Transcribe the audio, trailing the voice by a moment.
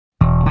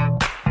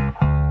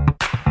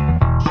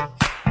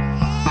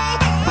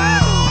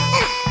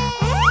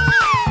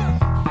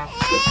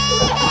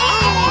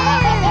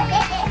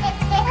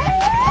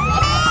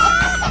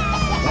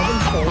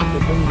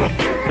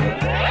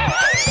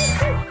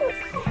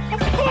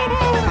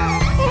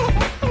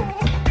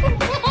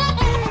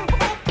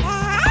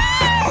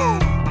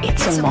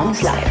a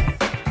Mom's Life.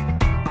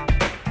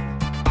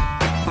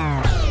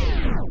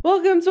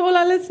 Welcome to all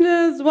our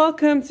listeners.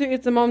 Welcome to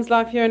It's a Mom's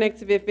Life here on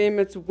Active FM.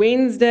 It's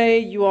Wednesday.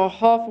 You are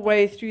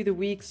halfway through the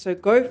week, so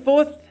go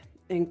forth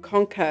and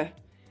conquer.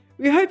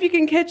 We hope you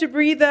can catch a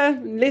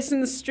breather, lessen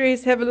the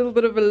stress, have a little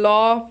bit of a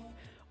laugh,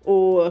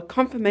 or a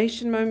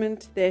confirmation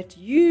moment that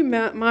you,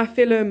 my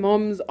fellow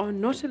moms, are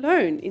not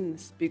alone in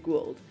this big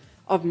world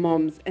of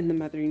moms and the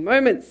mothering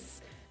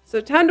moments.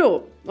 So,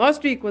 Tando,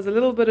 last week was a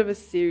little bit of a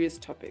serious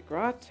topic,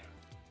 right?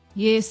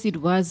 Yes, it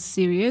was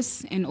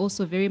serious and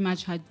also very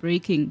much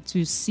heartbreaking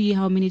to see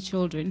how many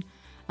children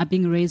are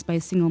being raised by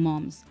single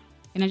moms.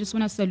 And I just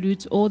want to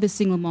salute all the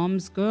single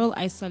moms. Girl,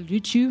 I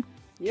salute you.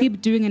 Yep.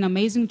 Keep doing an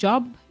amazing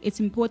job. It's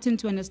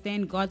important to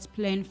understand God's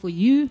plan for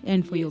you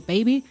and for your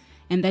baby.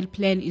 And that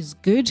plan is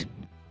good.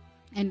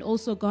 And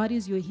also God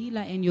is your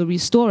healer and your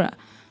restorer.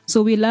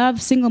 So we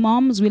love single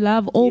moms. We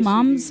love all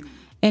moms.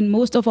 And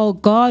most of all,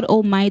 God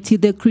Almighty,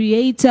 the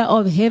creator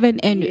of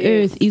heaven and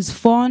earth, is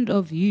fond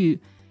of you.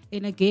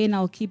 And again,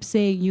 I'll keep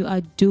saying you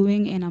are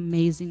doing an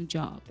amazing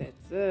job.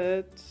 That's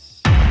it.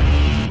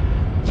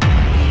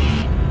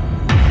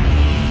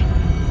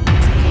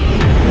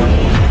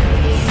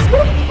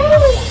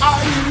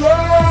 I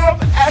love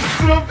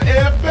Active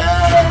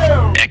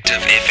FM.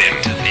 Active FM.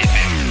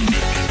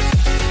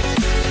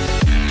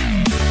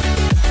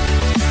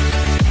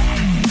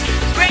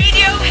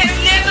 Radio has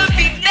never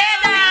been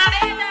better.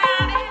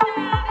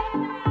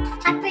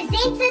 Hot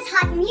presenters,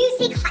 hot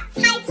music, hot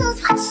titles,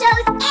 hot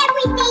shows,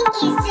 everything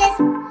is just hot.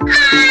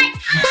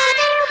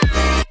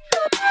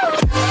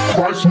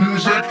 Christ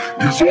music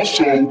is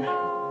also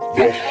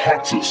the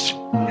hottest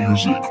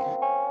music.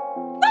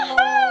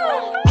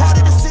 Heart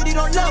of the city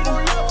don't love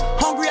 'em.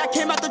 Hungry, I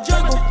came out the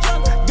jungle.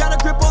 Got a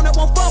grip on it,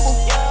 won't fumble.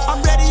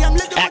 I'm ready, I'm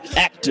looking.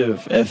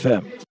 Active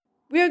FM.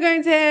 We are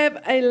going to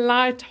have a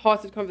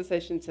light-hearted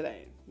conversation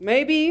today.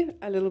 Maybe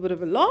a little bit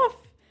of a laugh,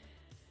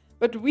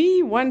 but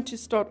we want to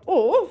start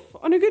off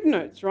on a good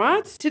note,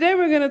 right? Today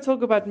we're going to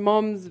talk about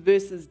moms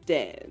versus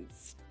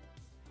dads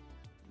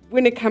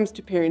when it comes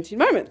to parenting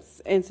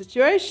moments and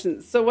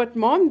situations. So what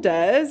mom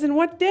does and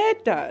what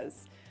dad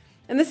does.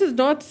 And this is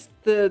not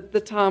the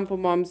time for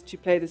moms to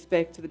play this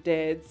back to the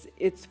dads.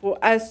 It's for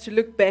us to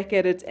look back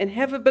at it and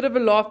have a bit of a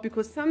laugh,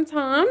 because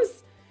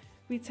sometimes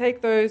we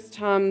take those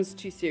times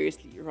too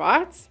seriously,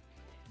 right?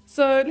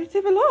 So let's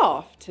have a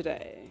laugh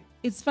today.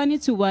 It's funny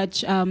to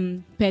watch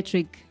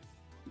Patrick.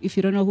 If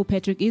you don't know who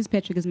Patrick is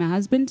my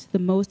husband, the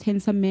most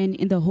handsome man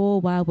in the whole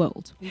wide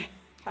world.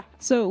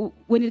 So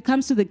when it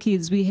comes to the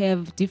kids, we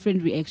have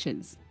different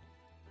reactions.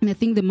 And I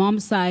think the mom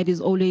side is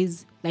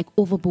always like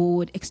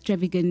overboard,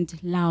 extravagant,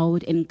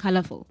 loud, and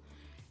colorful.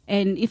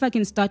 And if I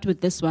can start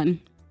with this one,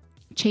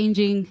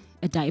 changing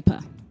a diaper.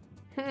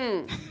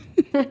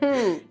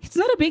 It's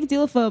not a big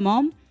deal for a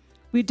mom.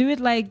 We do it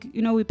like,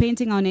 we're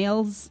painting our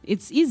nails.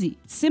 It's easy.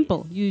 It's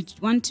simple. You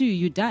want to,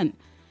 you're done.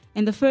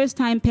 And the first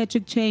time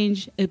Patrick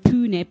changed a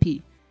poo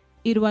nappy,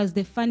 it was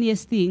the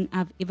funniest thing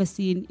I've ever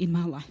seen in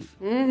my life.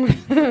 I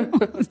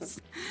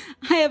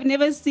have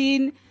never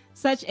seen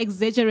such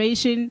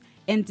exaggeration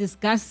and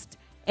disgust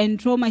and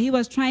trauma. He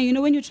was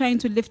trying, when you're trying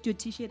to lift your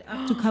t-shirt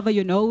up to cover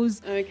your nose,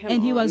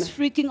 and he was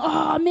freaking,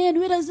 oh man,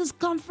 where does this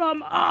come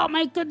from? Oh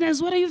my goodness,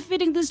 what are you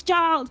feeding this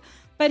child?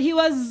 But I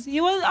was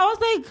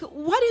like,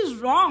 what is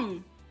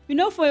wrong?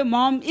 For a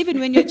mom, even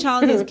when your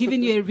child has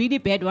given you a really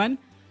bad one,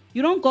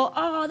 you don't go,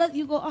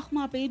 you go, oh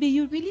my baby,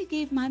 you really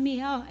gave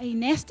mommy a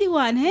nasty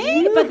one,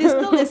 hey? But there's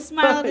still a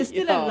smile, there's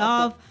still a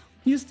laugh.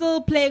 You're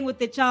still playing with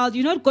the child.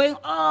 You're not going,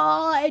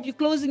 and you're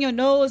closing your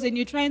nose and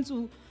you're trying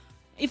to,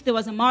 if there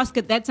was a mask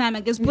at that time,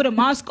 I guess put a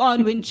mask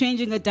on when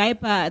changing a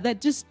diaper. That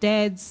just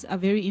dads are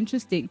very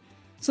interesting.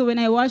 So when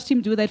I watched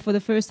him do that for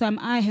the first time,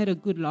 I had a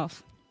good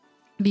laugh.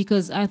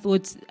 Because I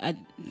thought, I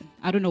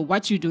don't know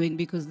what you're doing,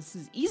 because this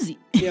is easy.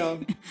 Yeah.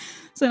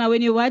 So now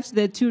when you watch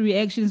the two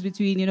reactions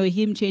between,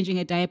 him changing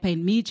a diaper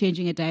and me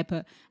changing a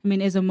diaper, I mean,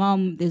 as a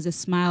mom, there's a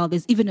smile,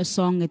 there's even a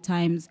song at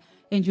times,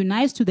 and you're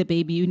nice to the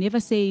baby. You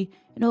never say,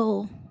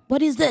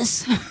 what is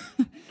this?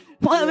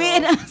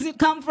 Where does it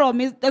come from?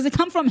 Does it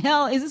come from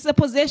hell? Is this a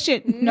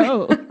possession?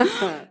 No.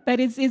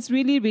 But it's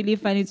really, really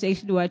funny to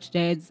actually watch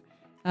dads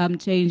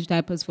change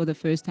diapers for the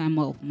first time.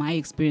 Well, my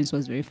experience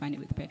was very funny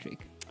with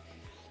Patrick.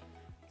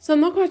 So I'm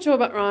not quite sure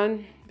about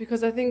Ryan,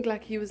 because I think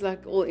he was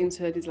all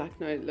into it. He's like,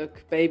 no,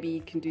 look, baby,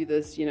 you can do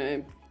this,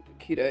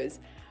 kudos.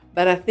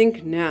 But I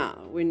think now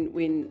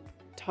when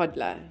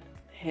toddler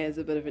has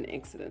a bit of an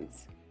accident,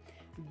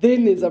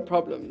 then there's a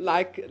problem.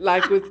 Like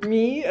with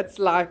me, it's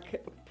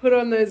like, put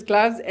on those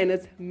gloves and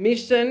it's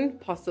mission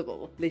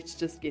possible. Let's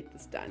just get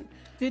this done.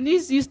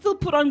 Denise, you still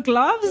put on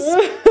gloves?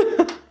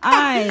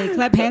 I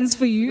clap hands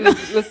for you.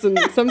 Listen,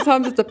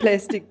 sometimes it's a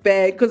plastic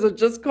bag because it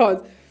just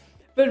can't.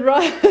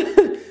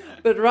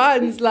 But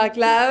Ryan's like,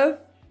 love,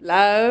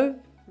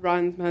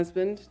 Ryan's my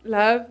husband,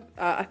 love,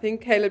 I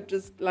think Caleb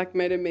just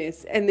made a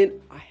mess and then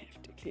I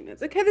have to clean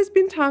it. Okay, there's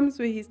been times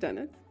where he's done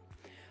it.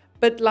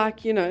 But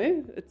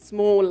it's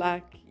more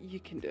like you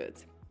can do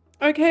it.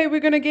 Okay, we're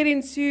going to get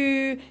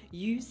into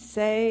You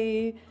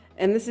Say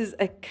And this is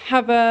a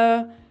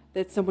cover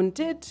that someone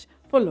did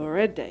for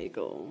Laura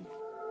Daigle.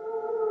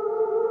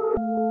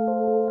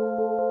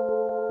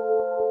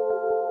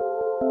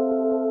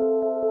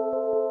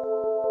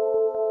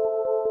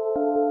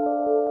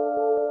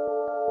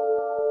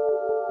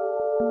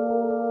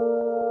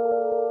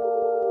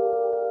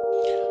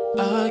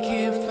 I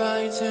can't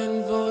fight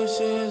 10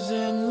 voices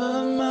in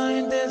my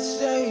mind that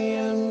say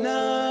I'm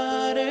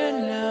not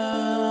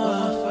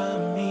enough.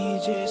 Wapa mi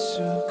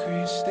Jesu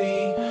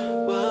Christi,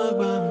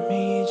 wapa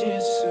mi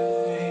Jesu.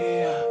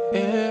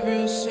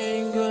 Every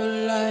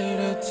single lie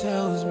that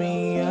tells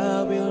me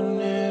I will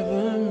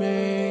never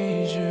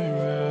measure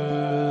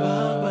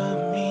up.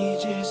 Wapa mi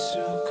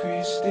Jesu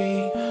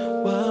Christi,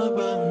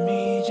 wapa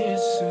mi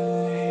Jesu.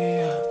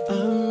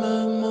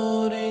 I'm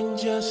more than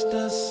just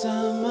a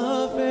sum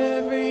of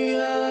every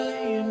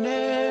high and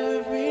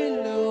every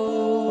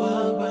low.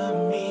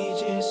 Wapa mi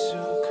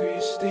Jesu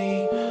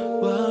Christi,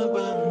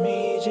 wapa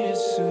mi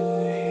Jesu.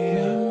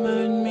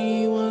 Remind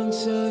me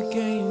once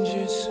again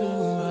just who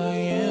I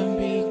am,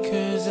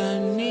 because I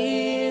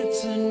need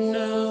to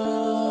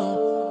know.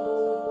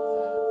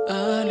 I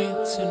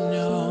need to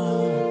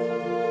know.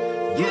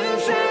 You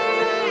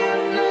say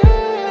I'm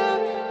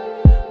love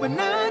when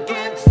I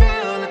can't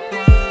feel a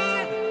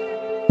thing.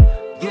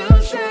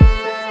 You say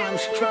I'm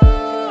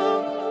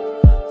strong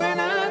when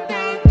I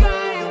think I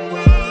am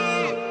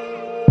weak.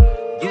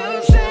 You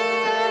say I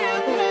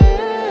am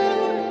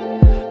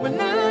held when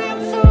I am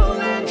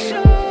falling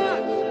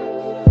short,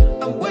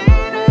 and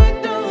when I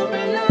don't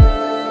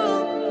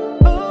belong.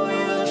 Oh,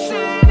 you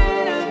say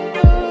that I'm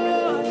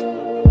yours,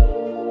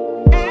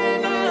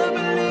 and I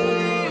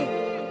believe.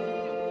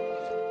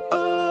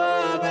 Oh,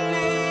 I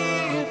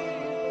believe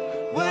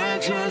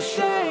what you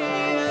say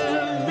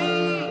of me.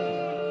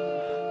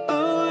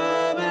 Oh,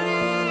 I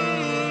believe.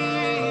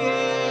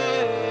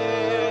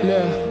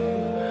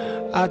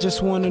 Yeah, I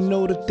just wanna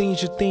know the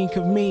things you think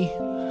of me.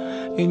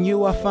 In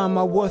you I find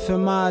my worth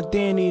and my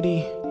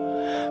identity.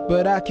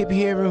 But I keep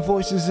hearing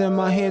voices in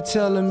my head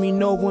telling me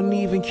no one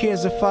even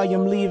cares if I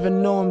am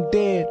leaving, no, I'm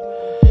dead.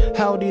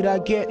 How did I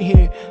get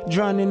here?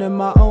 Drowning in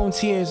my own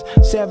tears.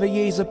 7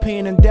 years of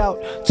pain and doubt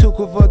took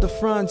over the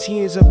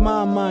frontiers of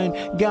my mind.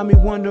 Got me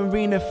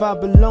wondering if I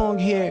belong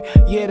here.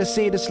 Yeah, they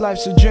say this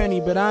life's a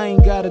journey, but I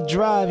ain't gotta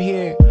drive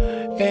here.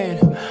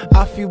 And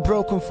I feel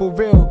broken for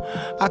real.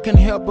 I can't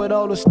help but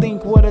always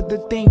think, what are they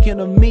thinking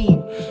of me?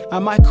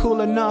 Am I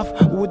cool enough?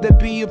 Would they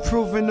be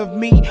approving of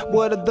me?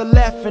 What are they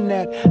laughing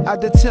at? Are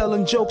they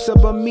telling jokes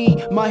about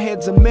me? My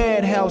head's a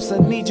madhouse. I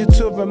need you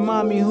to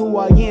remind me who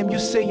I am. You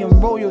say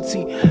I'm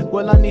royalty.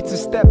 Well, I need to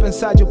step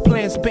inside your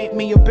plans. Paint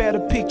me a better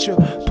picture.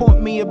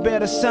 Point me a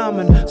better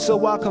sermon,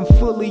 so I can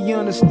fully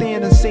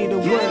understand and say the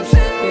words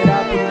that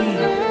I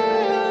believe.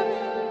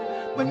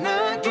 When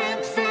I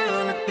can't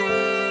feel a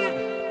thing,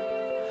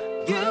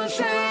 you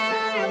say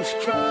I am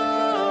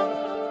strong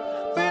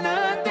when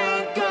I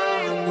think I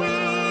am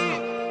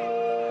weak.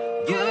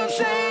 You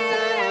say I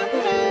am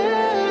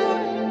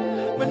held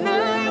when I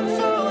am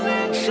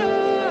falling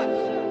short,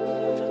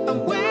 and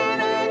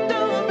when I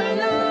don't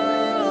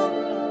belong.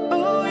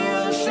 Oh,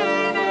 you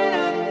say that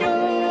I'm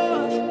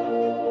yours,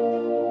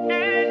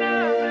 and I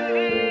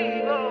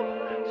believe. Oh,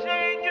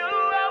 say in you I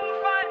will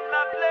find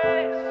my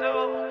place.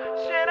 Oh,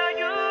 said are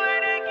you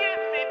and they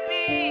give me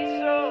peace.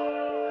 Oh,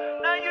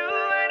 now you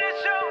and it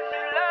show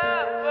me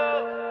love.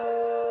 Oh,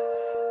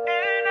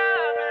 and I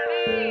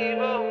believe.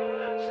 Oh,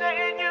 say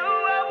in you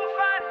I will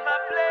find my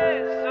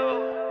place. Oh,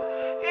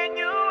 in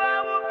you I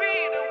will be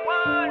the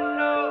one.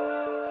 Oh,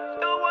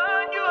 the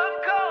one you have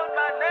called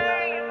my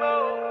name. Oh,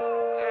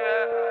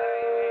 yeah.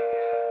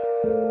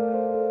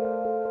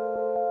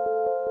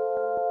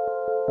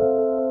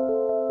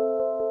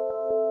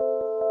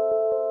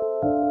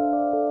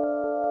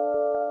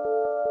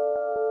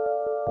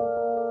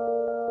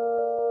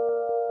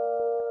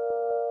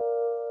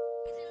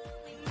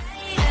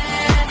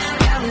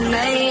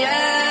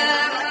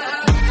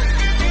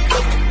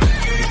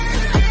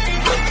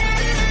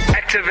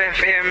 Active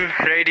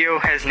FM radio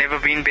has never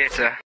been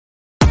better.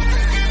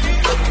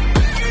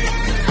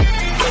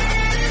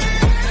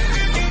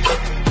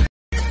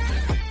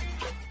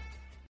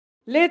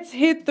 Let's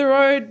hit the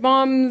road,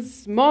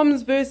 moms.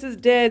 Moms versus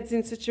dads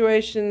in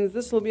situations.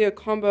 This will be a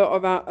combo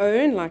of our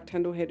own, like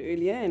Tando had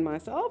earlier, and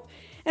myself,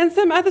 and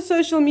some other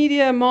social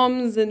media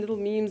moms and little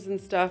memes and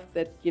stuff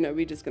that,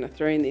 we're just going to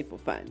throw in there for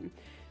fun.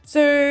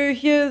 So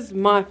here's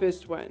my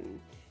first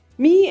one.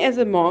 Me as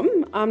a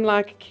mom, I'm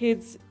like,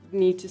 kids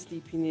need to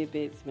sleep in their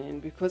beds, man,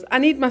 because I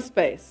need my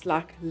space,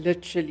 like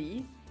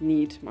literally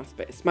need my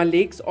space. My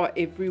legs are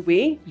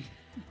everywhere.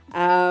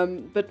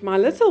 But my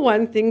little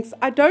one thinks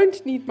I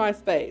don't need my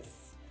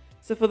space.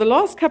 So for the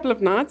last couple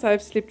of nights,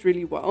 I've slept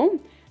really well.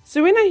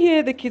 So when I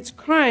hear the kids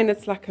crying,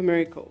 it's like a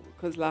miracle,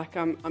 because like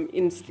I'm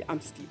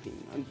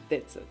sleeping, and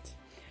that's it.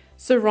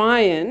 So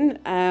Ryan,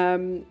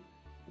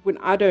 when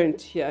I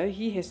don't hear,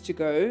 he has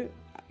to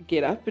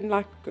get up and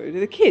go to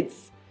the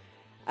kids.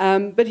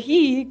 But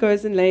he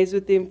goes and lays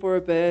with them for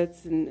a bit,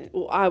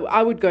 or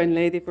I would go and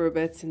lay there for a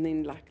bit, and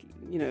then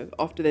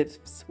after they've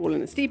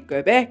fallen asleep,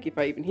 go back if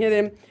I even hear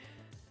them.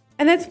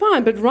 And that's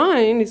fine. But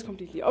Ryan is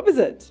completely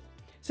opposite.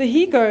 So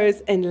he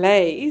goes and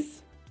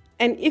lays,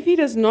 and if he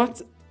does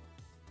not,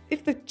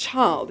 if the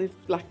child, if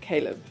like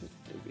Caleb,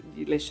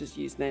 let's just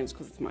use names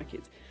because it's my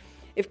kids.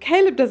 If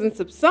Caleb doesn't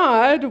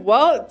subside,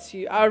 well,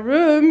 to our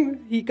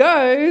room he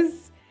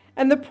goes,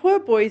 and the poor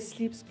boy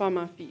sleeps by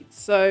my feet.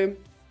 So,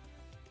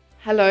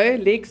 hello,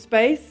 leg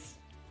space,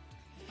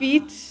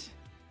 feet,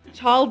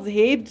 child's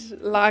head,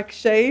 like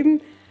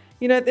shame.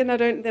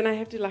 Then I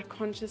have to like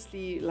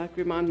consciously like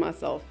remind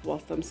myself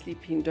whilst I'm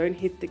sleeping, don't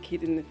hit the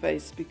kid in the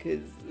face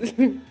because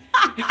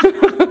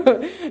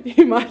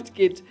you might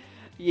get,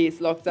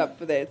 locked up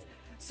for that.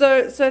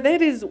 So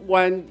that is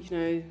one,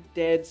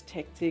 dad's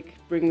tactic,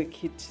 bring the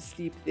kid to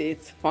sleep there,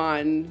 it's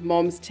fine.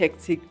 Mom's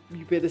tactic,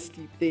 you better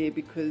sleep there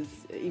because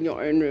in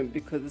your own room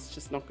because it's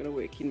just not going to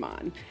work in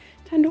mine.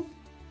 Tando?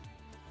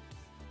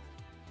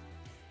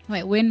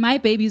 Right, when my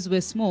babies were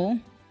small,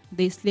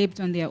 they slept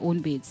on their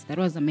own beds. That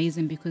was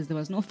amazing because there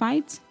was no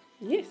fight.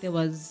 Yes. There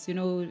was,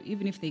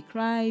 even if they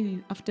cry,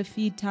 after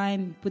feed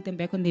time, put them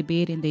back on their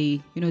bed and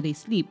they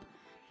sleep.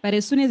 But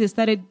as soon as they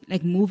started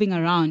like moving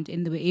around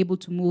and they were able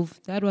to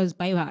move, that was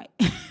bye-bye.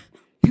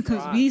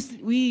 Because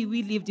we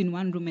lived in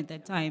one room at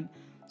that time.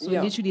 So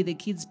literally the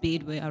kids'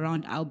 bed were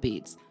around our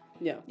beds.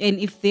 Yeah. And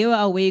if they were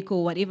awake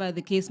or whatever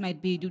the case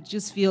might be, you'd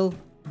just feel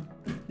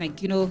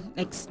like,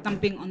 like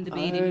stumping on the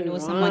bed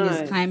and someone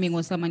is climbing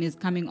or someone is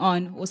coming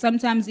on. Or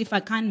sometimes if I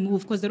can't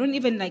move, because they don't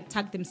even like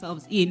tuck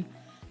themselves in,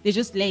 they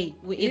just lay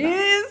wherever.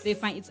 Yes. They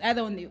find it's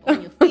either on your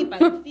feet, by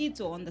your feet,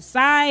 or on the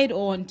side,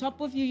 or on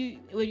top of you.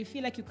 When you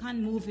feel like you can't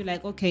move, you're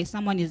like, okay,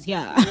 someone is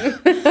here.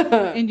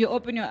 And you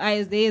open your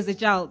eyes, there is a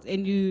child,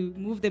 and you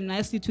move them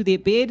nicely to their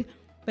bed.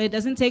 But it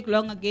doesn't take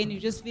long again.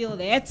 You just feel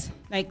that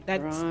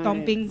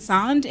stomping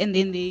sound, and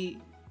then they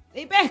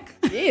back.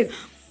 Yes.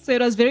 So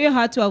it was very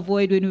hard to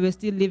avoid when we were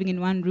still living in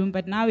one room,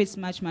 but now it's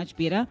much, much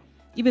better.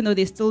 Even though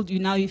they still do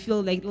now, you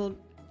feel like little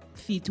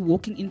feet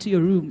walking into your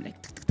room, like.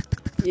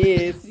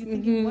 Yes. You're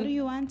thinking, what do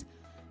you want?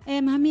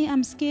 Mommy,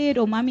 I'm scared,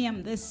 or mommy,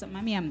 I'm this, or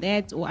mommy, I'm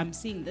that, or I'm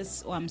seeing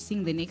this, or I'm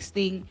seeing the next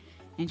thing.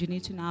 And you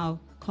need to now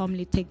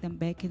calmly take them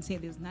back and say,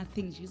 there's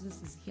nothing,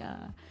 Jesus is here.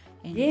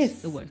 And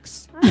it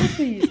works. I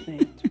see you say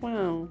it.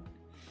 Wow.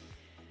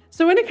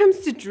 So when it comes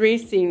to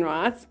dressing,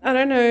 right, I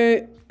don't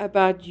know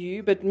about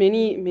you, but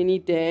many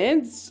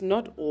dads,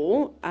 not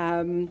all,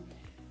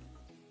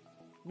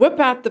 whip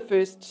out the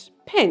first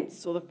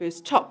pants or the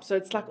first top. So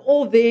it's like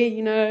all there,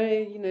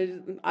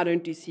 I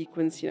don't do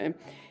sequins, If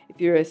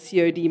you're a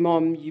COD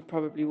mom, you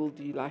probably will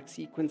do like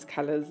sequins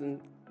colors and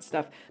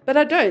stuff. But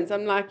I don't.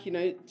 I'm like,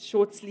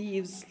 short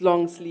sleeves,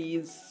 long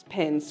sleeves,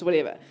 pants,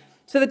 whatever.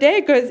 So the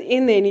dad goes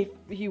in there and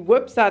he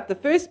whips out the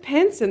first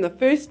pants and the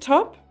first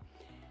top.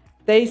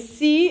 They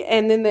see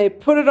and then they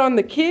put it on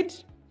the kid.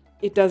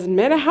 It doesn't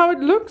matter how it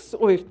looks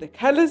or if the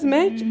colors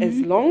match, as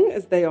long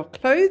as they are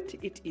clothed,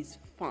 it is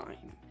fine.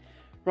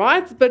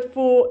 Right? But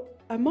for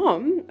a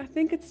mom, I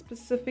think it's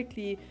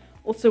specifically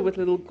also with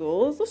little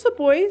girls, also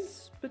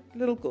boys, but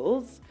little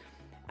girls,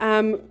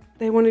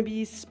 they want to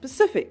be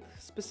specific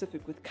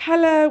with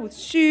color, with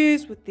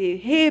shoes, with their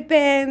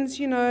hairbands,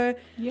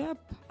 Yep.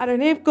 I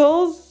don't have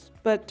girls,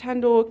 but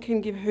Tando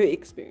can give her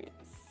experience.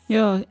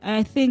 Yeah,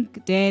 I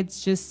think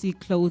dads just see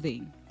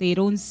clothing. They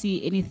don't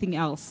see anything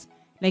else.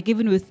 Like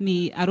even with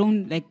me, I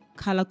don't like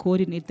color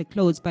coordinate the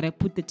clothes, but I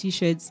put the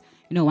t-shirts,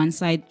 one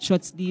side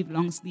short sleeve,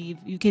 long sleeve.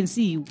 You can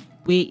see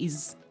where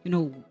is,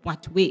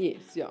 what way.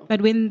 Yes, yeah.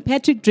 But when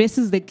Patrick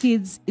dresses the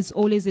kids, it's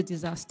always a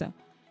disaster.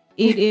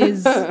 It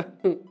is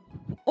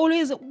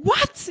always,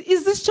 what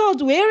is this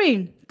child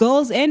wearing?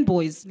 Girls and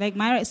boys, like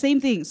my same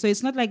thing. So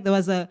it's not like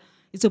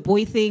it's a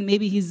boy thing.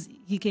 Maybe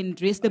he can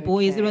dress the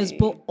boys. It was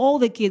all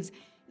the kids.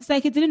 It's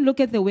like he didn't look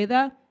at the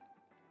weather.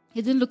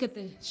 He didn't look at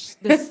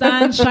the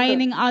sun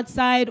shining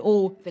outside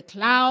or the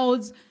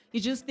clouds. He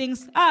just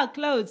thinks,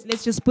 clothes,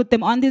 let's just put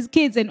them on these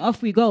kids and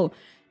off we go.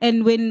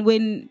 And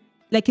when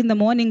like in the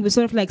morning, we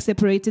sort of like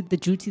separated the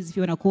duties, if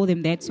you want to call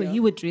them that. So he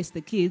would dress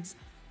the kids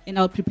and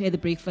I would prepare the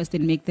breakfast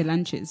and make the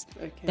lunches.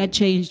 Okay. That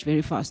changed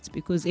very fast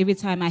because every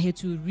time I had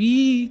to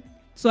to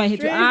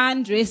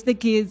undress the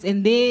kids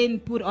and then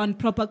put on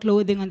proper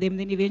clothing on them.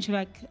 Then eventually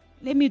like,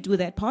 let me do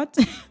that part.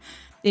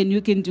 Then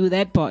you can do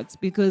that part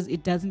because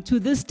it doesn't. To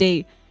this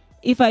day,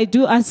 if I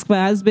do ask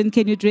my husband,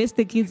 can you dress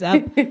the kids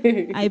up?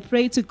 I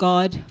pray to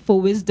God for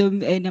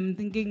wisdom. And I'm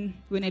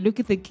thinking, when I look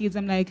at the kids,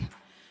 I'm like,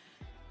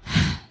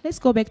 let's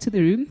go back to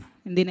the room.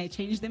 And then I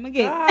change them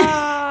again.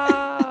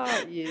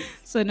 Yes.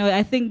 So no,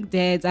 I think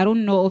dads, I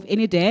don't know of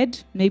any dad,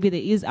 maybe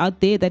there is out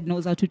there that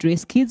knows how to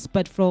dress kids,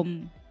 but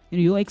from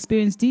your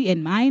experience, Dee,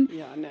 and mine,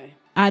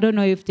 I don't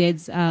know if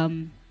dads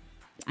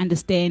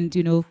understand,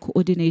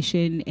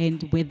 coordination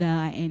and weather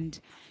and,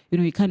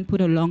 you can't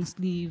put a long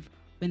sleeve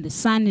when the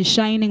sun is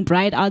shining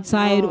bright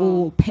outside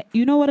or,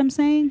 you know what I'm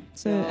saying?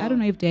 So I don't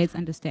know if dads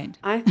understand.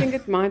 I think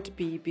it might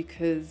be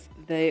because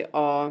they're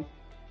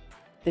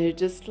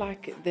just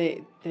like,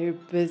 they're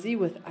busy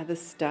with other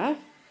stuff.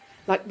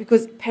 Like,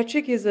 because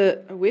Patrick is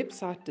a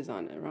website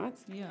designer, right?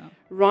 Yeah.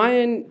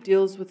 Ryan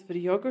deals with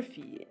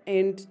videography,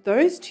 and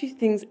those two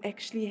things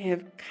actually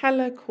have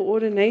color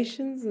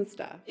coordinations and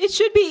stuff. It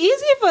should be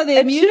easy for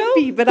them, It you should know?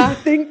 be, but I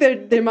think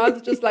that they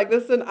must just like,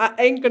 listen, I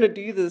ain't going to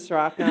do this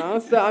right now,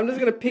 so I'm just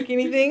going to pick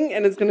anything,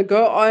 and it's going to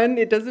go on.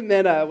 It doesn't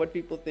matter what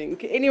people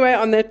think. Anyway,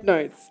 on that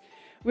note,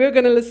 we're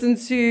going to listen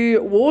to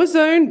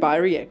Warzone by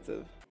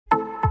Reactive.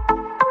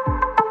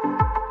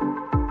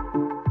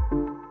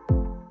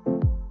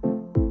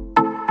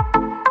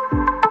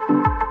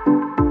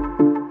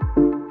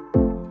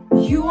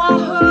 You are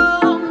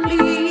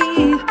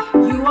holy,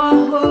 you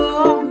are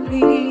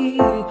holy,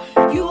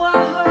 you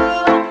are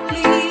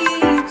holy,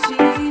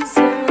 Jesus.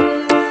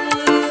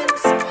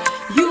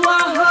 You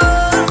are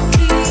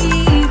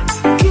holy,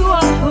 you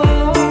are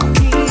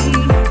holy,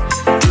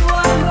 you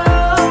are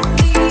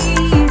holy,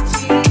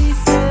 Jesus.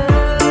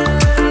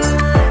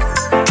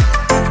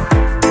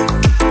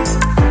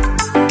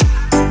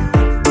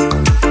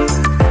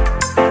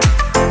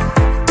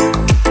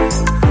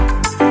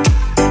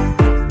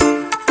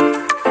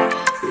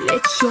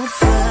 Let your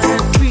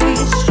blood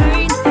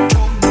restrain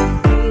on my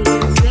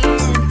fears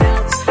and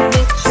doubts.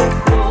 Let your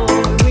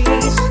glory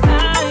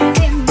shine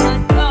in my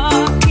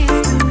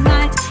darkest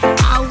night.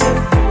 I will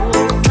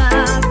hold my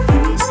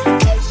peace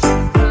as you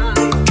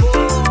cry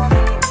for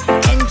me,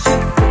 and you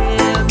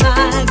bear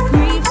my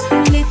grief.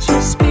 Let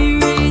your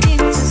spirit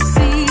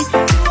intercede.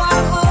 You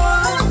are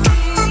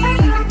holy,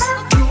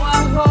 you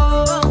are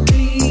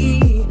holy,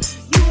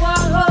 you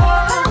are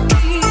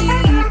holy,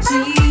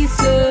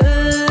 Jesus.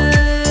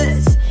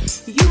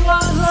 You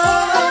are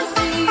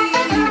holy,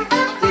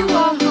 you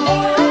are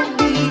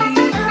holy,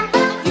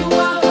 you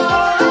are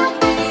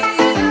holy,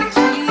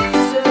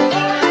 Jesus.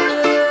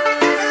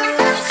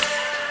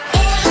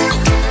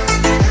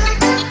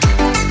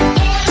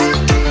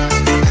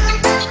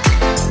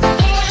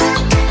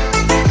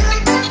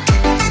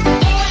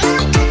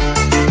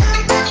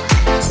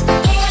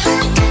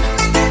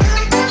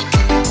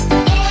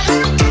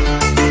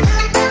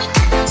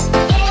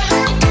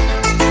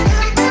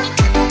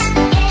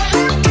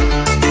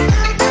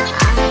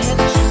 I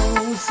have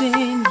chosen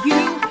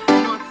you,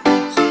 not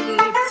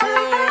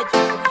rejected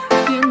you.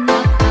 Fear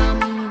not, I'm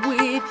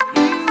with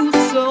you,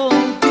 so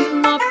do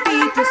not be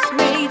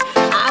dismayed.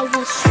 I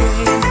will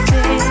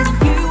strengthen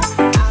you,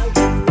 I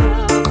will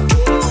uphold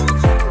you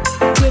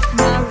with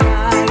my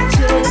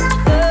righteous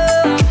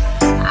love.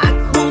 I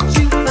called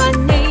you by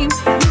name.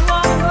 You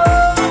are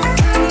holy,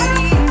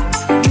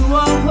 you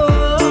are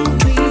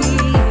holy,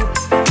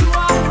 you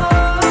are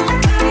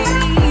holy,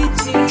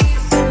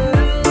 Jesus.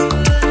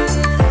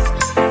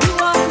 You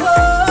are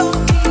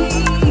holy,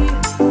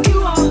 you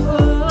are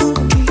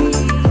holy,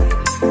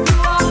 you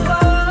are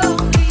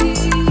holy,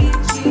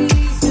 Jesus.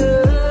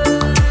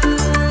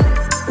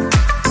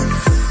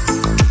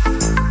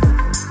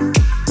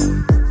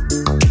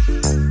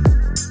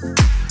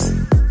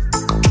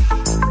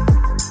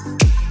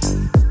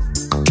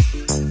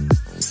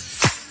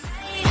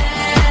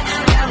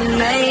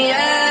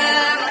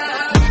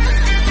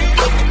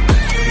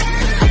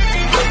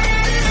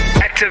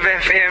 Active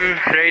FM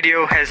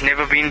radio has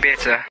never been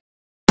better.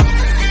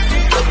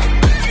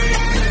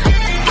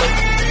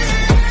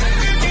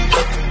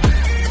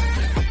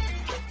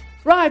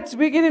 Right,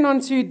 we're getting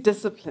on to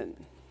discipline.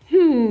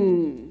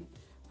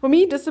 For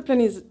me,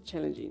 discipline is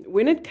challenging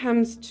when it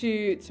comes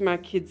to my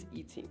kids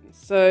eating.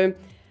 So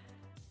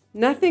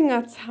nothing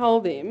I tell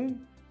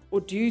them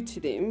or do to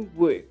them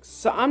works.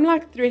 So I'm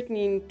like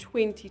threatening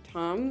 20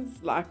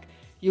 times, like,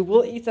 you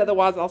will eat,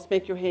 otherwise I'll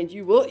smack your hand.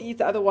 You will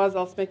eat, otherwise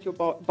I'll smack your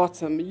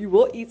bottom. You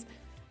will eat.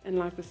 And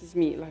like, this is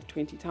me, like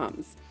 20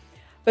 times.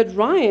 But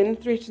Ryan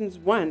threatens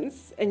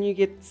once and you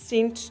get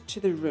sent to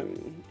the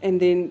room and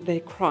then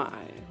they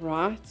cry,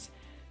 right?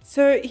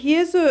 So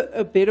here's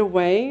a better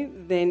way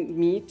than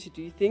me to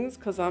do things,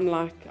 because I'm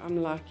like,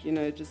 you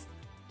know, just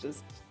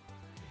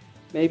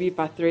maybe if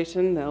I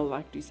threaten, they'll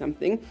like do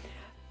something.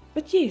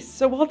 But yes,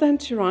 so well done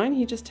to Ryan.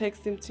 He just takes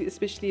them to,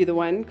 especially the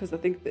one, because I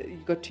think that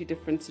you've got two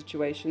different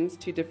situations,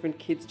 two different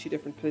kids, two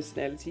different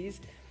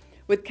personalities.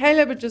 With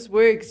Caleb, it just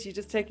works. You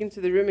just take him to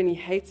the room and he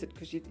hates it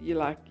because you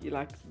like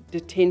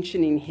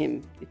detentioning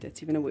him, if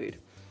that's even a word.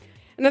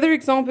 Another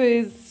example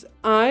is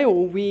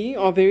we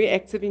are very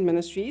active in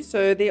ministry.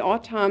 So there are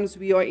times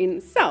we are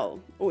in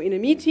cell or in a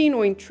meeting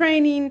or in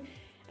training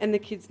and the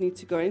kids need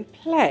to go and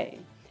play.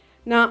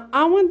 Now,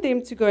 I want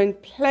them to go and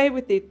play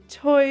with their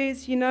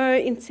toys, you know,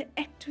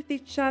 interact with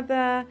each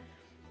other,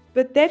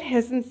 but that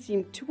hasn't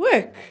seemed to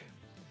work.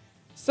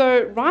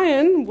 So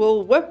Ryan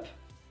will whip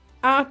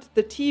out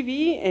the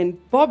TV and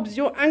Bob's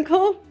your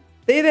uncle.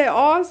 There they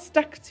are,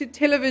 stuck to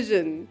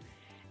television.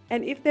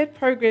 And if that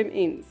program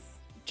ends,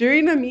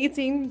 during a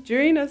meeting,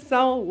 during a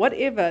cell,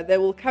 whatever, they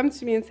will come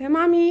to me and say,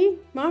 Mommy,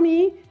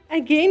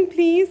 again,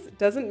 please.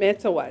 Doesn't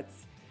matter what.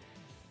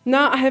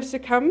 Now I have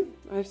succumbed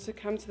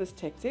to this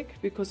tactic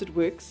because it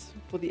works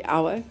for the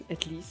hour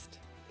at least.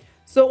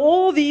 So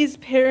all these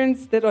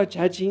parents that are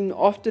judging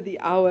after the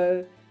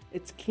hour,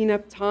 it's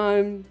cleanup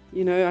time.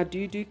 You know, I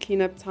do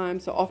cleanup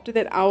time. So after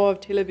that hour of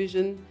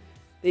television,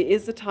 There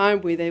is a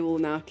time where they will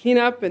now clean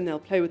up and they'll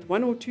play with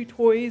 1 or 2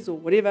 toys or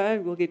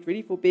whatever. We'll get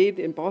ready for bed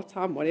and bath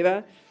time,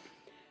 whatever.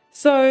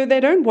 So they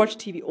don't watch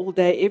TV all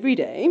day, every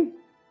day.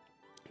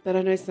 But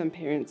I know some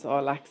parents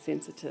are like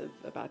sensitive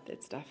about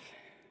that stuff.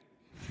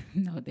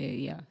 No,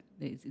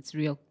 it's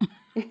real.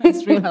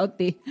 It's real out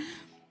there.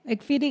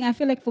 Like feeding, I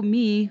feel like for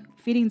me,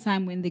 feeding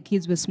time when the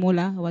kids were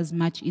smaller was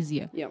much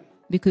easier. Yeah.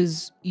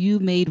 Because you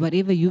made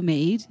whatever you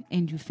made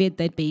and you fed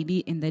that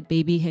baby and that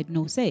baby had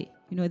no say.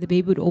 You know, the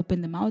baby would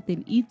open the mouth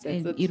and eat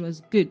and it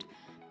was good.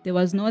 There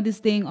was no this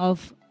thing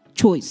of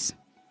choice.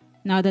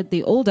 Now that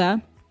they're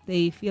older,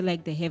 they feel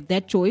like they have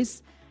that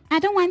choice. I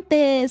don't want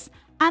this.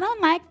 I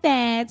don't like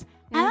that.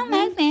 I don't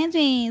like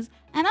veggies.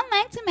 I don't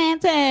like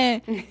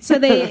tomato. So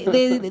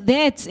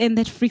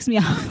that freaks me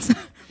out.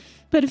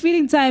 But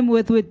feeding time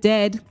with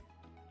dad,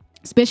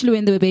 especially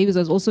when they were babies,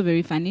 was also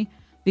very funny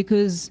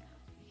because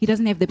he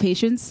doesn't have the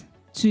patience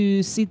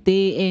to sit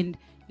there and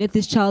let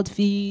this child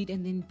feed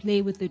and then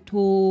play with the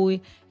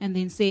toy and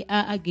then say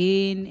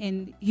again.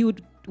 And he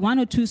would 1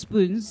 or 2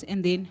 spoons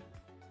and then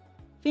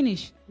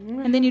finish.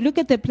 And then you look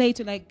at the plate,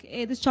 you're like,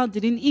 hey, this child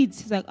didn't eat.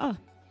 He's like, oh,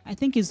 I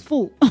think he's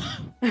full.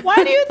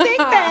 Why do you think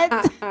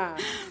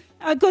that?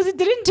 Because it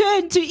didn't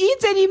turn to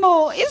eat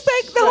anymore. It's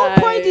like the whole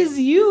point is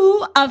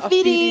you are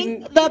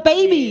feeding the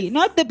baby, yes,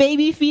 not the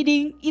baby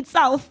feeding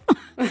itself.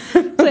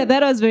 So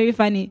that was very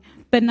funny.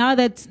 But now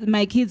that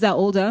my kids are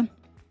older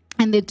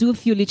and they do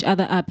fuel each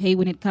other up, hey,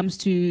 when it comes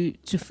to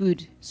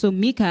food. So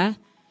Mika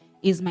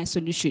is my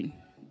solution.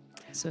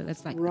 So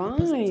that's like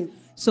right.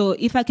 So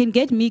if I can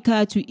get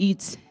Mika to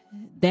eat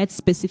that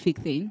specific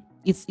thing,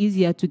 it's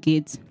easier to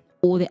get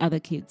all the other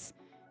kids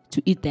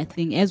to eat that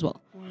thing as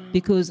well.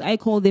 Because I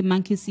call them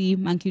monkey see,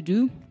 monkey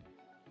do,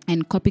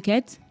 and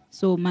copycat.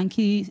 So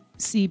monkey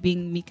see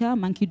being Mika,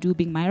 monkey do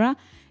being Myra,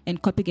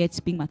 and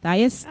copycat being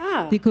Matthias.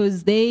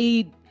 Because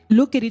they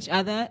look at each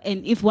other,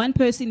 and if one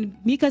person,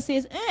 Mika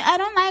says, I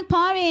don't like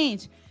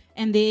porridge,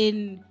 and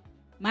then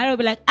Myra will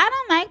be like, I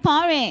don't like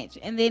porridge,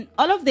 and then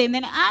all of them,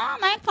 then I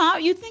don't like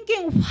porridge. You're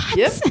thinking, what?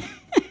 Yep.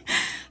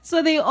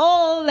 So they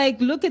all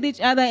like look at each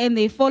other and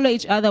they follow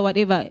each other,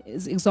 whatever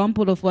is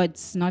example of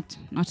what's not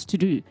to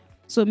do.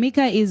 So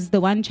Mika is the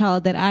one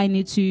child that I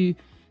need to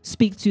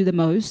speak to the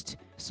most.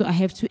 So I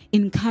have to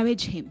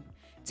encourage him,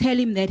 tell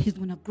him that he's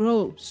going to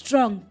grow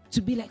strong,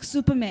 to be like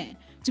Superman,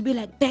 to be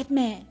like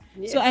Batman.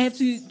 Yes. So I have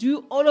to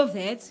do all of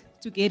that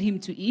to get him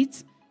to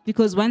eat,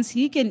 because once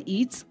he can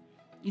eat,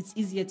 it's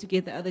easier to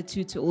get the other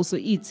two to also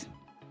eat.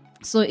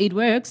 So it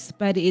works,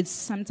 but it's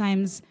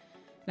sometimes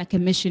like a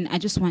mission. I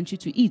just want you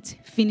to eat,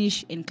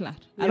 finish, and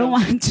clot. Yeah. I don't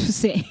want to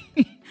say,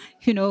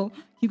 you're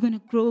going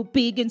to grow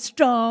big and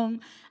strong.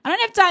 I don't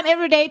have time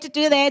every day to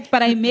do that,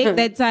 but I make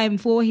that time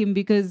for him,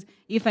 because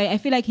if I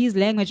feel like his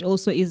language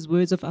also is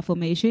words of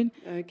affirmation.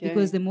 Okay.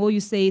 Because the more you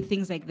say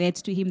things like that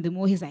to him, the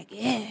more he's like,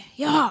 yeah,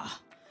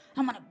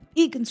 I'm going to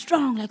be big and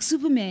strong like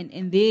Superman.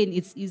 And then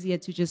it's easier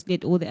to just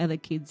let all the other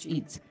kids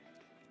eat.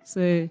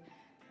 So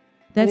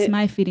that's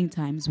my feeding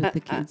times with the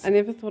kids. I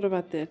never thought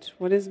about that.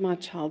 What is my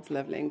child's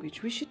love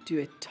language? We should do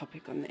a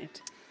topic on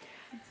that.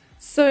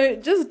 So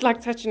just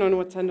like touching on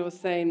what Tanda was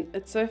saying,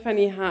 it's so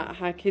funny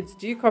how kids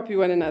do copy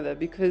one another,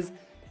 because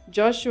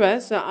Joshua,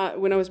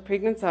 when I was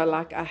pregnant,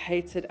 I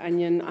hated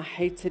onion, I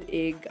hated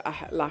egg,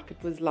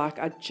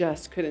 I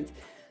just couldn't.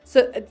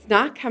 So it's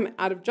now come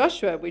out of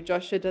Joshua, where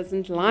Joshua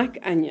doesn't like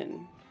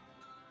onion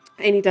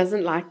and he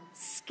doesn't like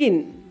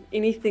skin,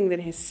 anything that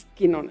has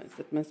skin on it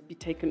that must be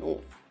taken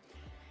off.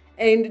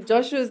 And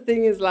Joshua's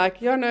thing is like,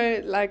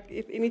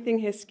 if anything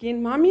has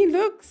skin, Mommy,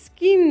 look,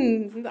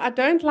 skin, I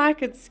don't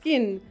like it,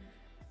 skin.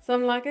 So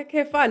I'm like,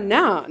 okay, fine.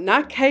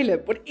 Now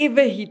Caleb,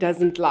 whatever he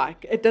doesn't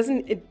like,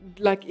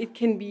 it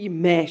can be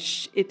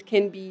mash, it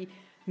can be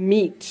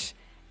meat,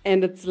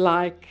 and it's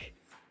like,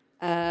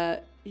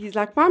 he's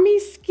like, Mommy,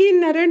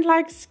 skin, I don't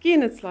like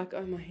skin. It's like,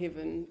 oh my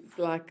heaven,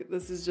 like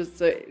this is just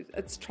so,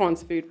 it's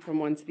transferred from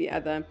one to the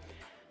other.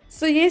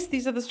 So yes,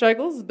 these are the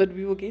struggles, but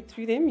we will get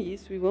through them.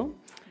 Yes, we will.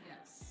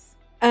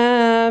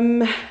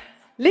 Yes.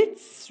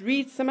 Let's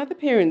read some other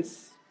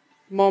parents'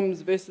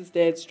 moms versus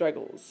dads'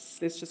 struggles.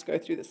 Let's just go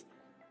through this.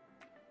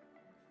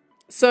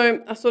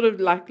 So I sort of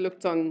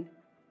looked on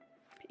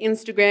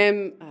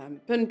Instagram,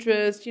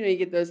 Pinterest, you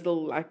get those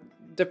little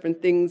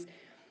different things.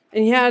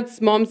 And here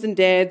it's moms and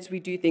dads, we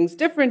do things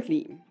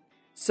differently.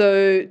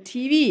 So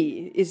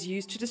TV is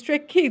used to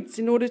distract kids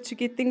in order to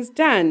get things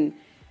done.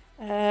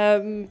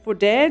 For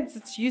dads,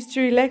 it's used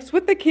to relax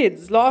with the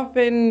kids,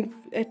 laughing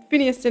at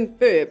Phineas and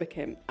Ferb.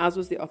 Okay, ours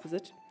was the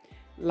opposite.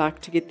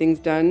 To get things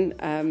done,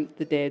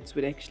 the dads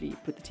would actually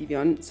put the TV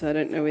on. So I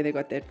don't know where they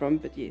got that from,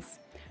 but yes.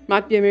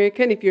 Might be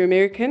American. If you're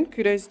American,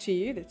 kudos to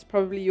you. That's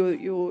probably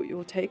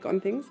your take on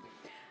things.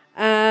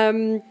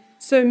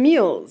 So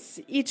meals.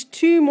 Eat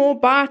 2 more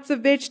bites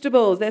of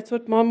vegetables. That's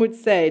what Mom would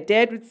say.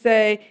 Dad would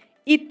say,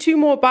 eat 2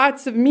 more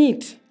bites of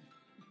meat.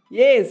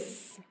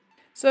 Yes.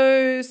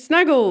 So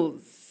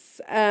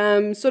snuggles.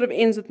 Sort of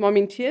ends with Mom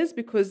in tears,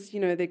 because,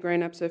 they're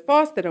growing up so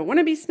fast. They don't want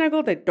to be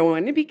snuggled. They don't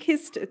want to be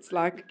kissed. It's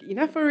like,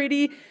 enough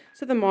already.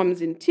 So the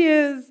mom's in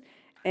tears.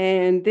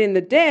 And then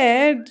the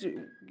dad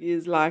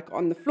is like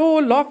on the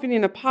floor laughing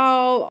in a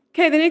pile.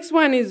 Okay, the next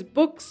one is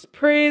books,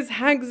 prayers,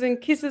 hugs and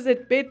kisses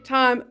at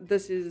bedtime.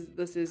 This is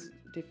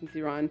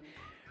definitely Ryan.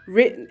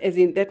 As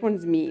in, that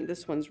one's me.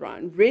 This one's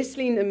Ryan.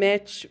 Wrestling a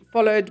match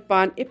followed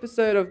by an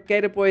episode of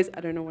Gator Boys.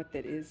 I don't know what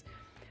that is.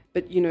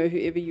 But,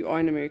 whoever you are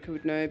in America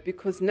would know.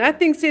 Because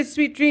nothing says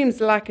sweet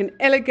dreams like an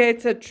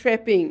alligator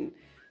trapping.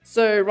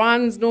 So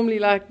Ryan's normally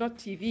like, not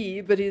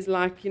TV, but he's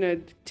like,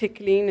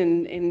 tickling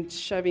and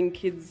shoving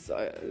kids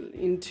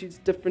into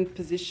different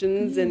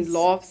positions and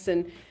laughs.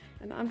 And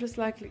I'm just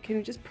like, can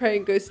you just pray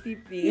and go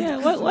sleep, please? Yeah,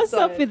 what's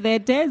up with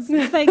that, dads?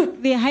 It's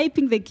like they're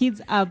hyping the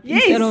kids up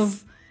instead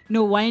of,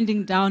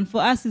 winding down.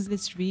 For us is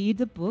let's read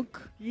the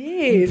book.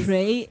 Yes. And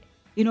pray.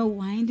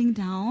 Winding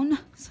down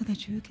so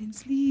that you can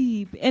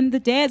sleep. And the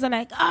dads are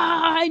like,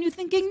 and you're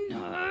thinking,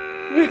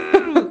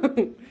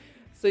 no.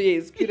 So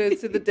yes,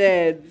 kudos to the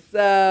dads.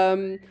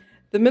 The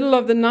middle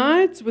of the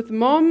night with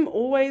mom,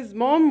 always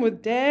mom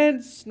with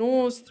dad,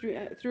 snores through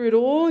it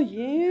all,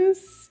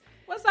 yes.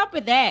 What's up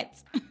with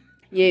that?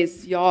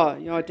 Yes,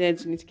 yeah,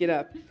 dads, you need to get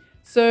up.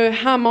 So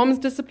how moms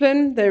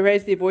discipline, they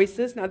raise their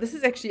voices. Now this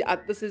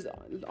is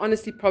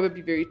honestly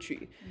probably very true.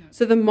 Yeah.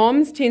 So the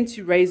moms tend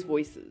to raise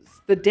voices.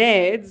 The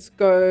dads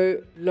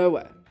go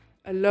lower,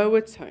 a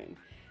lower tone.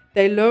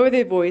 They lower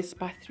their voice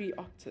by 3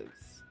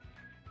 octaves.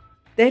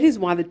 That is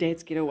why the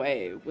dads get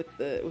away with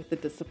the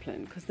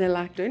discipline, because they're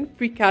like, don't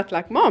freak out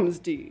like moms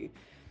do,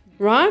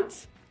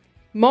 right?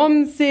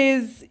 Mom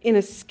says in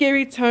a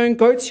scary tone,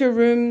 go to your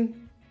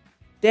room.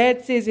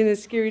 Dad says in a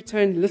scary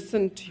tone,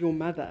 listen to your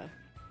mother.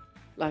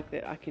 Like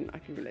that, I can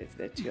relate to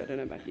that too. I don't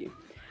know about you.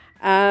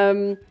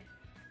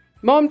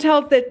 Mom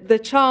tells the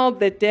child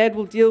that dad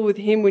will deal with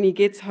him when he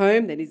gets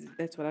home.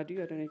 That's what I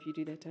do. I don't know if you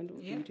do that, Tando.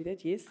 Yeah. You do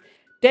that? Yes.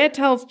 Dad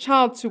tells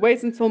child to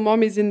wait until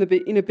mom is in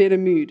a better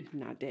mood.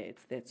 Nah,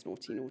 dads, that's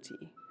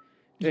naughty.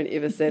 Don't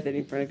ever say that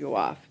in front of your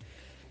wife.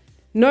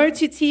 No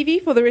to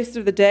TV for the rest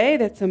of the day.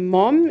 That's a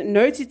mom.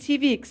 No to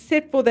TV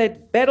except for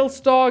that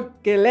Battlestar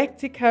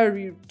Galactica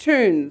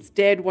returns.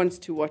 Dad wants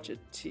to watch it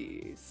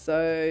too.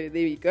 So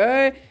there you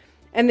go.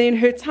 And then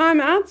her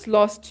timeouts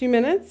last 2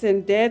 minutes,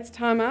 and dad's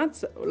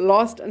timeouts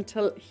last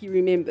until he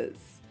remembers.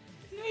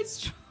 No,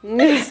 it's true.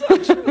 It's so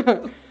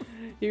true.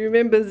 He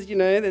remembers,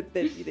 that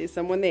there's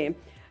someone there.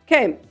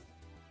 Okay.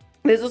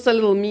 There's also a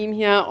little meme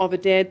here of a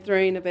dad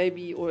throwing a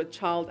baby or a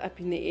child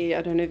up in the air.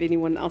 I don't know if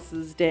anyone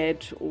else's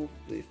dad or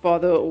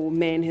father or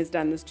man has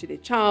done this to their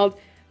child.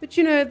 But,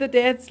 the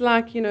dad's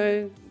like,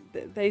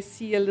 they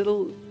see a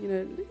little,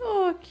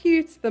 oh,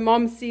 cute. The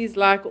mom sees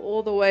like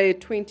all the way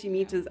 20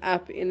 meters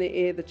up in the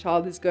air the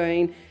child is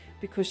going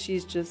because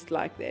she's just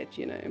like that,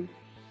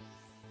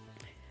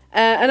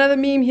 Another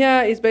meme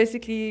here is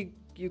basically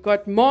you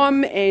got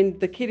mom and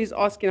the kid is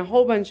asking a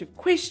whole bunch of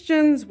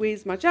questions.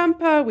 Where's my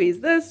jumper? Where's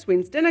this?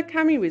 When's dinner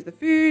coming? Where's the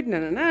food?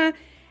 Na.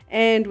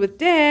 And with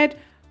dad,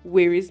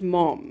 where is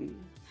mom?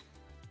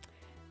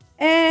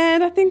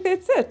 And I think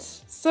that's it.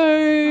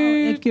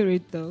 So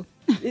accurate though.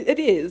 It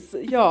is,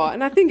 yeah.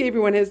 And I think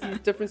everyone has these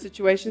different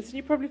situations. And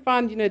you probably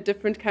find,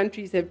 different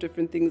countries have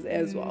different things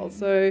as well.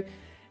 So,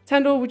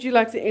 Tandor, would you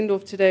like to end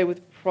off today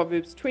with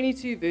Proverbs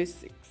 22, verse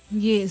 6?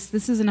 Yes,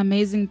 this is an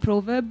amazing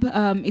proverb.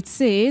 It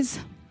says,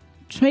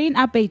 train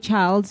up a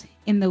child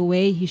in the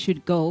way he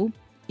should go.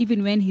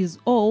 Even when he's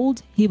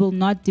old, he will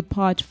not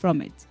depart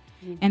from it.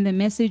 And the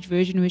Message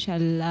version, which I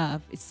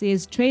love, it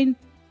says, train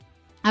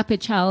up a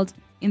child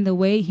in the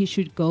way he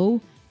should go,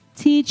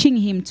 teaching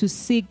him to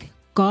seek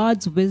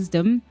God's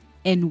wisdom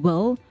and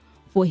will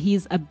for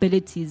his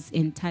abilities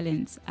and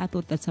talents. I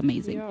thought that's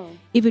amazing. Yeah.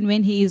 Even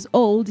when he is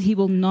old, he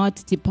will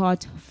not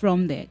depart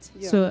from that.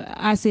 Yeah. So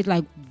I said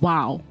like,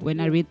 wow, when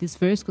I read this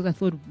verse, because I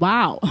thought,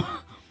 wow,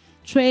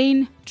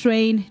 train.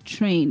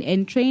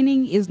 And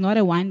training is not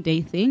a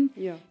one-day thing.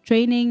 Yeah.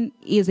 Training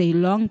is a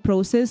long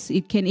process.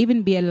 It can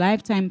even be a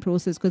lifetime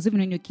process, because even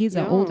when your kids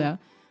are older,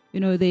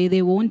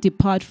 they won't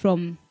depart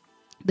from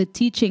the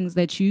teachings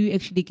that you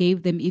actually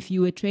gave them if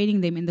you were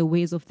training them in the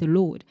ways of the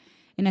Lord.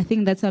 And I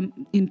think that's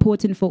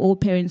important for all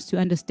parents to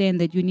understand,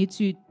 that you need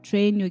to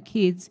train your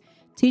kids,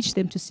 teach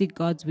them to seek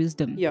God's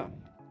wisdom. Yeah.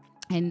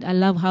 And I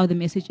love how the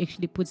Message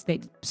actually puts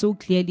that so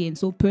clearly and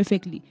so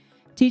perfectly.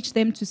 Teach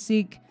them to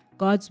seek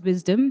God's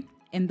wisdom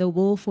and the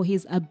will for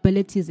his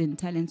abilities and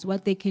talents,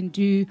 what they can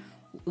do,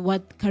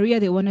 what career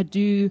they want to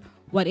do,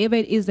 whatever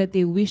it is that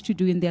they wish to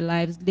do in their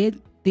lives. Let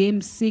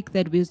them seek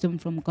that wisdom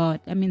from God.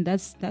 I mean,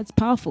 that's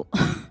powerful.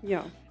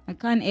 Yeah. I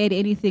can't add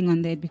anything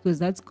on that, because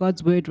that's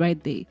God's word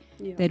right there,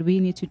 that we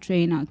need to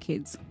train our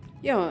kids.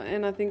 Yeah,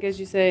 and I think, as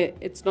you say,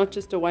 it's not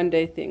just a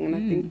one-day thing. And I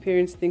think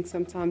parents think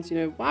sometimes,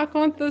 why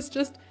can't this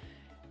just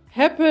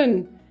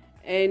happen?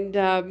 And,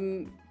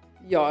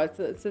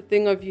 it's a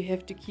thing of you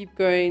have to keep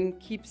going,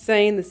 keep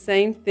saying the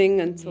same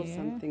thing until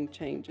something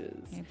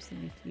changes.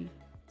 Absolutely.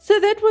 So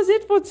that was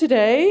it for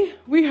today.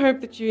 We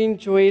hope that you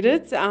enjoyed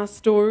it, our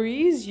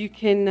stories. You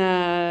can,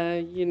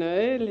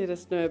 let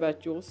us know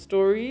about your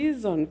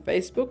stories on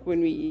Facebook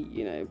when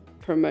we,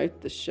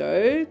 promote the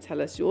show.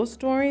 Tell us your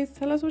stories.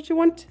 Tell us what you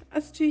want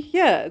us to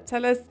hear.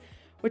 Tell us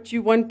what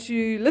you want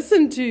to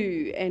listen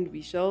to, and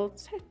we shall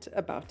chat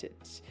about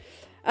it.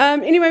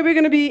 Anyway, we're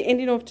going to be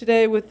ending off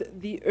today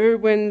with the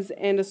Irwins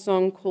and a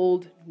song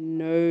called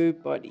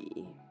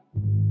Nobody.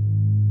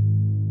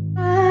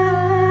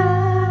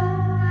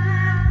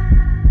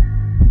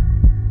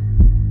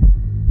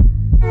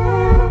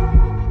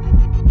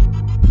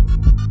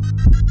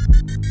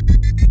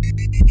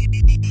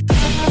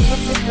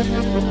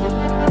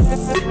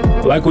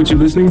 Like what you're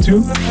listening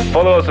to?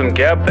 Follow us on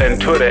Gap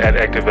and Twitter at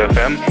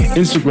ActiveFM,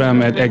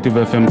 Instagram at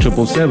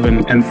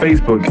ActiveFM777, and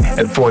Facebook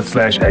at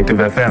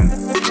 /ActiveFM.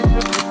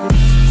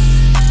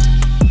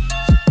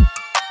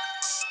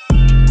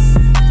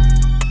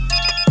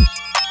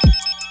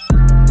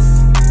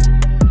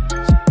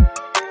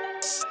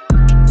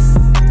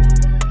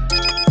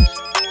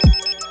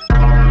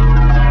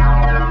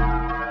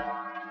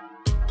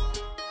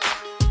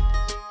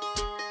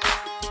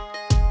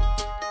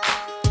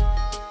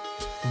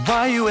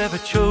 Why you ever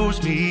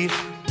chose me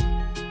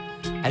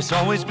has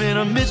always been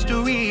a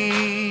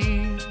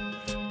mystery.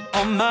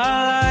 All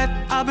my life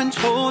I've been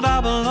told I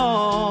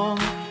belong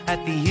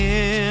at the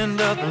end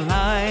of the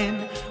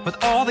line,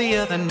 with all the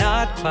other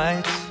not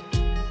quite,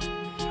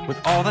 with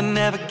all the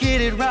never get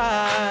it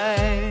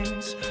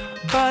right.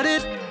 But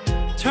it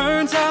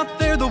turns out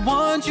they're the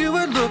ones you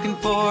were looking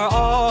for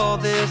all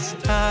this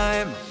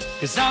time.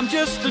 'Cause I'm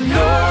just a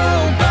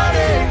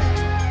nobody,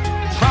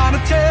 trying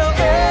to tell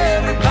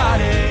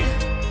everybody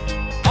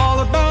all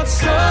about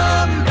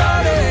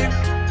somebody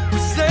who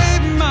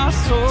saved my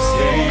soul.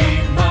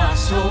 Saved my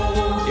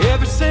soul.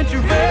 Ever since you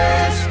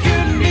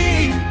rescued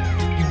me,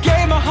 you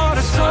gave my heart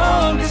a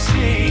song to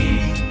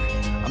sing.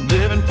 I'm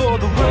living for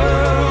the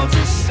world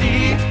to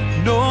see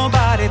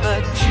nobody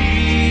but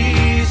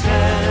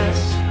Jesus.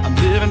 I'm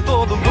living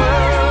for the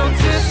world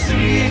to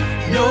see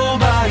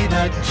nobody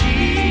but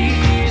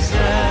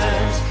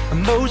Jesus.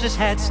 And Moses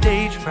had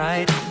stage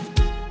fright,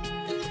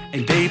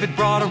 and David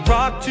brought a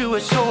rock to a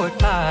sword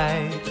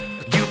fight.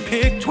 You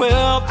picked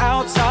 12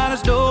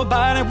 outsiders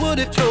nobody would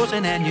have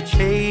chosen, and you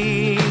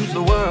changed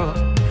the world.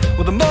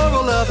 Well, the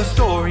moral of the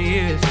story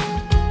is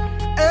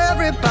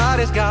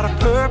everybody's got a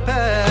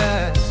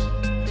purpose.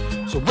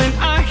 So when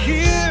I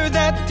hear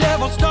that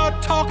devil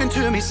start talking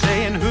to me,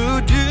 saying,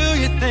 who do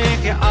you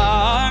think you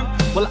are?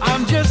 Well,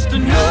 I'm just a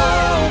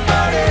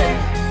nobody,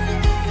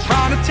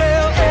 trying to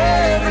tell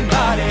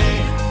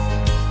everybody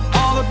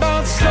all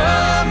about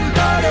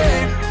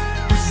somebody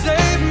who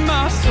saved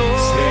my soul.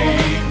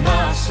 Saved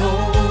my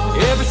soul.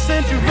 Ever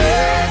since you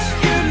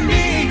rescued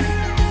me,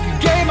 you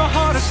gave my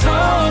heart a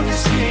song to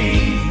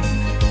sing.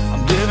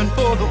 I'm living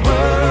for the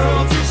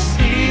world to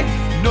see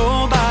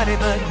nobody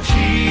but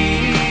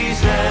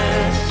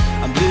Jesus.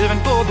 I'm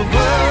living for the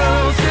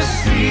world to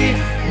see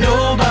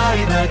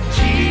nobody but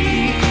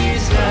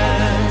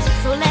Jesus.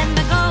 So let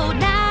me go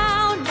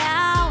down,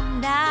 down,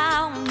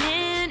 down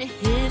in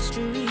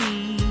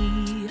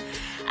history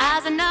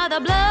as another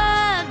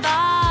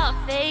blood-bought,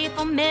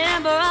 faithful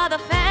member of the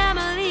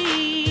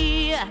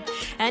family.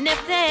 And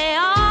if they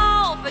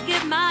all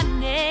forget my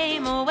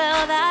name, oh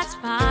well, that's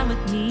fine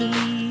with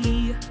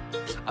me.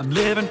 I'm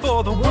living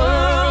for the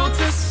world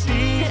to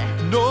see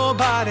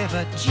nobody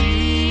but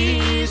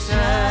Jesus.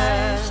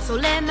 So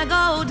let me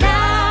go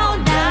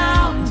down,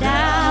 down,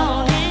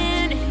 down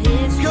in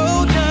history.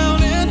 Go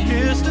down in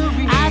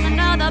history as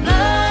another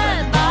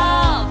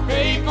blood-bought,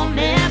 faithful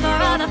member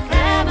of the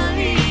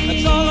family.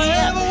 That's all I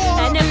ever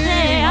want. And if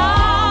they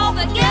all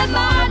forget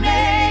my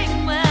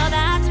name, well,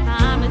 that's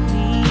fine with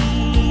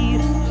me.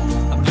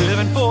 I'm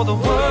living for the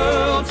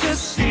world to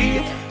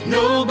see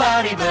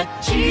nobody but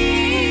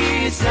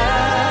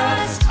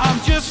Jesus. I'm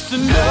just a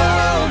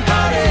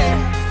nobody,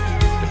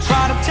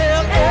 try to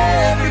tell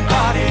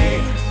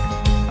everybody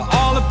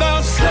all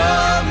about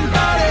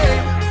somebody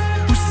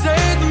who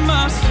saved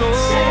my soul.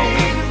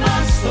 Saved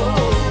my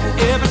soul.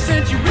 Ever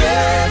since you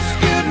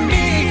rescued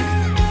me,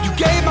 you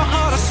gave my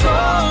heart a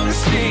song to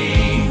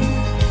sing.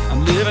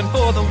 I'm living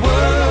for the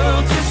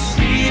world to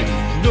see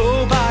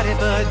nobody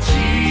but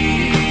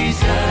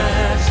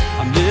Jesus.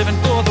 I'm living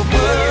for the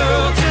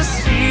world to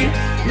see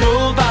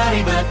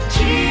nobody but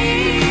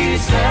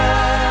Jesus.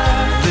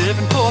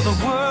 Living for the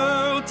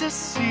world to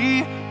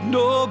see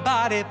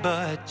nobody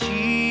but Jesus.